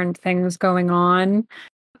of different things going on.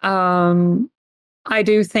 I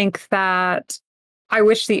do think that I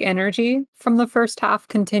wish the energy from the first half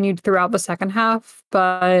continued throughout the second half,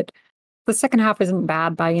 but the second half isn't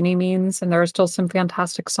bad by any means, and there are still some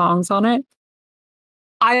fantastic songs on it.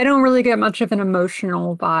 I don't really get much of an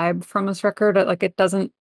emotional vibe from this record. It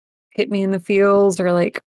doesn't hit me in the feels or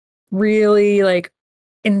like really like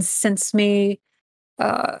incense me,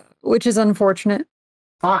 which is unfortunate.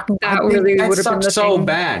 Fuck, that really would have been the so thing.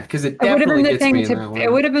 bad, because it definitely gets me in that way.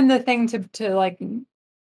 It would have been the thing to like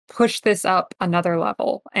push this up another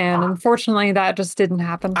level. And unfortunately, that just didn't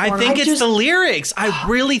happen. I think it's the lyrics. I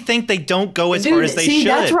really think they don't go as far as they should.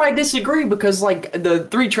 That's where I disagree, because like the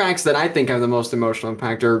 3 tracks that I think have the most emotional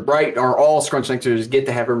impact are all Scrunch Next to Get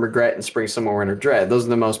to Heaven, Regret, and Spring Summer Winter Dread. Those are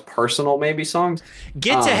the most personal maybe songs.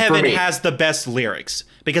 Get to Heaven has the best lyrics,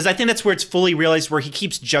 because I think that's where it's fully realized, where he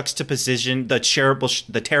keeps juxtaposition the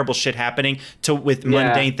terrible shit happening with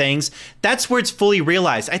mundane things. That's where it's fully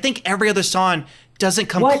realized. I think every other song doesn't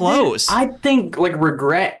come close. Dude, I think like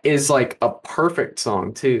Regret is like a perfect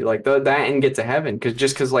song too, like that and Get to Heaven,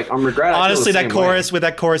 because like on Regret, honestly, that chorus with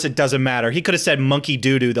that chorus, it doesn't matter. He could have said monkey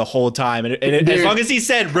doo doo the whole time, and as long as he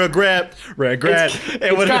said regret, it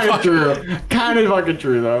would have been true. Kind of fucking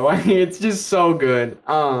true though. Like, it's just so good.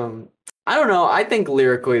 I don't know. I think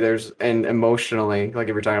lyrically and emotionally, like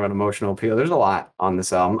if you're talking about emotional appeal, there's a lot on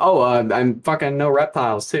this album. Oh, I'm fucking No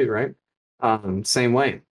Reptiles too, right? Same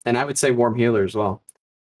way. And I would say Warm Healer as well.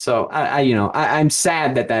 So I'm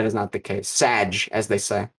sad that is not the case. Sag, as they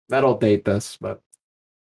say. That'll date this, but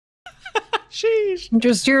sheesh.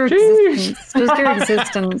 Just your existence. Just your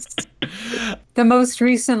existence. The most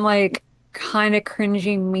recent like kind of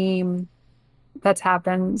cringy meme that's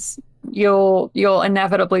happens, you'll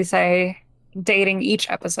inevitably say dating each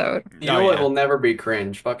episode. You know what will never be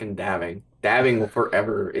cringe? Fucking dabbing. Dabbing will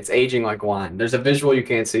forever. It's aging like wine. There's a visual you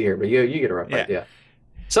can't see here, but you get a rough idea.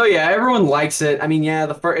 So yeah, everyone likes it. I mean,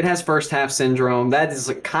 it has first half syndrome. That is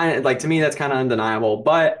kind of like, to me, that's kind of undeniable.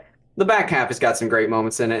 But the back half has got some great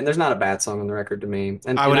moments in it, and there's not a bad song on the record to me.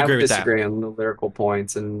 And I would agree with that. Disagree on the lyrical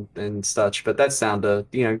points and such, but that's down to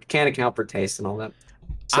can't account for taste and all that.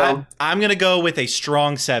 So I'm gonna go with a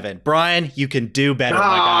strong 7. Brian, you can do better.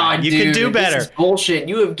 My guy. You can do better. This is bullshit.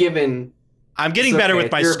 You have given. I'm getting better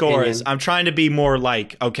with my scores. Opinion. I'm trying to be more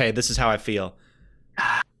like, okay, this is how I feel.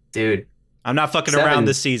 Dude. I'm not fucking around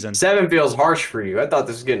this season. 7 feels harsh for you. I thought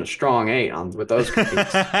this was getting a strong 8 with those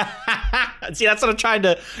critiques. See, that's what I'm trying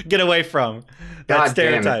to get away from. That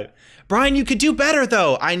stereotype. Brian, you could do better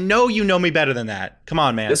though. I know you know me better than that. Come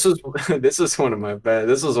on, man. This was one of my best.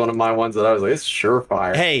 This was one of my ones that I was like, it's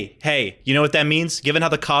surefire. Hey, you know what that means? Given how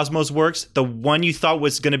the cosmos works, the one you thought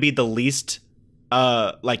was gonna be the least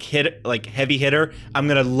heavy hitter, I'm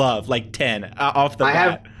gonna love like 10 off the bat. I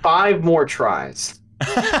have 5 more tries.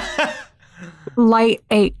 Light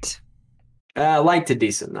 8. Light to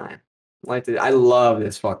decent 9. I love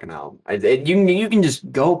this fucking album. You can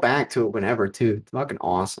just go back to it whenever too. It's fucking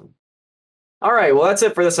awesome. All right, well that's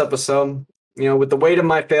it for this episode. With the weight of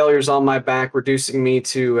my failures on my back reducing me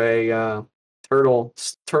to a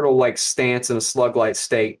turtle-like stance in a slug-like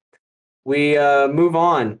state, we move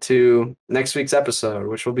on to next week's episode,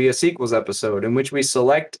 which will be a sequels episode in which we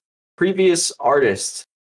select previous artists.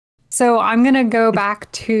 So I'm going to go back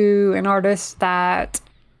to an artist that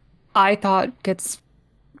I thought gets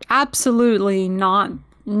absolutely not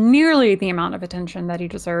nearly the amount of attention that he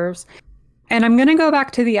deserves. And I'm going to go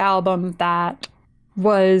back to the album that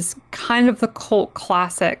was kind of the cult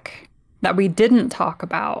classic that we didn't talk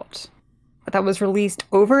about, that was released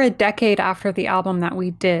over a decade after the album that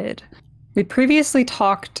we did. We previously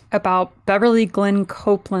talked about Beverly Glenn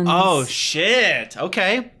Copeland's oh shit,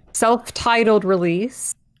 okay, self-titled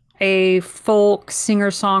release. A folk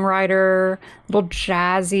singer-songwriter, a little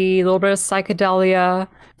jazzy, a little bit of psychedelia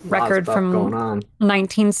record from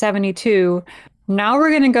 1972. Now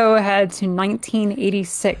we're going to go ahead to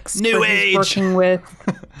 1986. New Age! Working with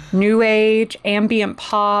new age, ambient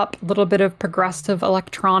pop, a little bit of progressive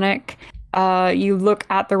electronic. You look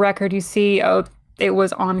at the record, you see, it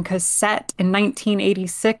was on cassette in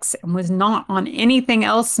 1986 and was not on anything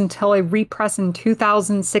else until a repress in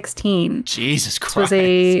 2016. Jesus Christ. It was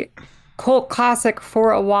a cult classic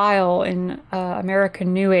for a while in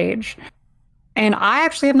American New Age. And I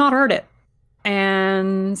actually have not heard it.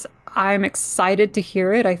 And I'm excited to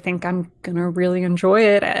hear it. I think I'm going to really enjoy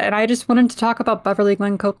it. And I just wanted to talk about Beverly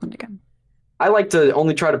Glenn Copeland again. I like to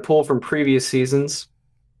only try to pull from previous seasons.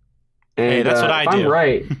 And, hey, that's what I do. I'm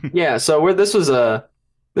right. Yeah, so this was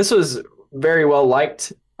very well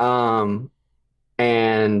liked, and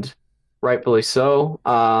rightfully so.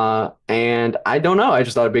 And I don't know. I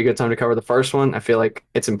just thought it'd be a good time to cover the first one. I feel like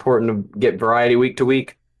it's important to get variety week to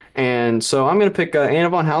week. And so I'm going to pick Anna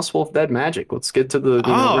von Housewolf, Dead Magic. Let's get to we're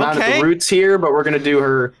not at the roots here, but we're going to do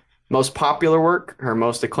her most popular work, her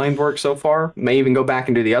most acclaimed work so far. May even go back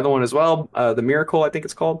and do the other one as well. The Miracle, I think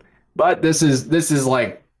it's called. But this is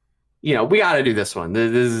like, we got to do this one.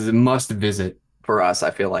 This is a must visit for us,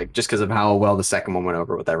 I feel like, just because of how well the second one went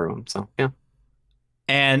over with everyone. So, yeah.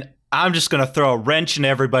 And I'm just going to throw a wrench in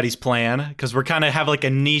everybody's plan because we're kind of have like a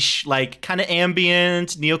niche, like kind of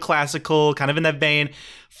ambient, neoclassical, kind of in that vein.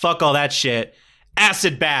 Fuck all that shit.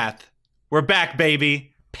 Acid Bath. We're back,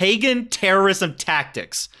 baby. Pagan Terrorism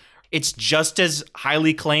Tactics. It's just as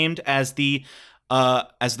highly claimed as the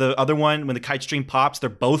other one. When the kite stream pops, they're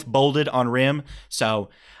both bolded on Rim. So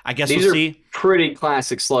I guess These we'll are see. Pretty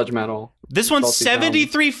classic sludge metal. This one's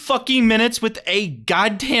 73 fucking minutes with a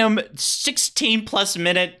goddamn 16 plus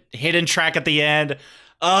minute hidden track at the end.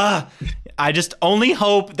 I just only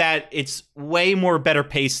hope that it's way more better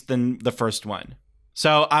paced than the first one.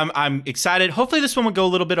 So I'm excited. Hopefully this one will go a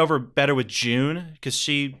little bit over better with June because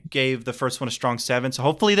she gave the first one a strong 7. So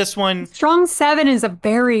hopefully this one strong 7 is a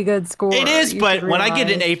very good score. It is, but when I get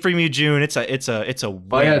an 8 from you, June, it's a win.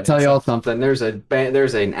 Well, I gotta tell y'all something. There's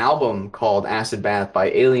an album called Acid Bath by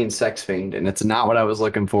Alien Sex Fiend, and it's not what I was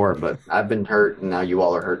looking for. But I've been hurt, and now you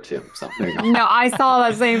all are hurt too. So there you go. No, I saw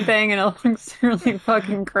that same thing, and it looks really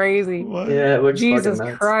fucking crazy. What? Yeah, it looks Jesus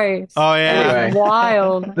fucking nuts. Christ! Oh yeah, anyway.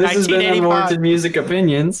 Wild. This has been Unwarranted Music Opinions.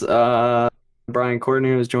 Brian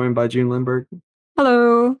Courtney was joined by June Lindbergh.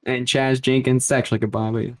 Hello. And Chaz Jenkins. Actually,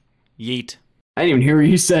 goodbye. But yeet. I didn't even hear what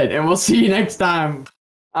you said. And we'll see you next time.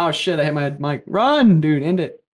 Oh shit! I hit my mic. Run, dude. End it.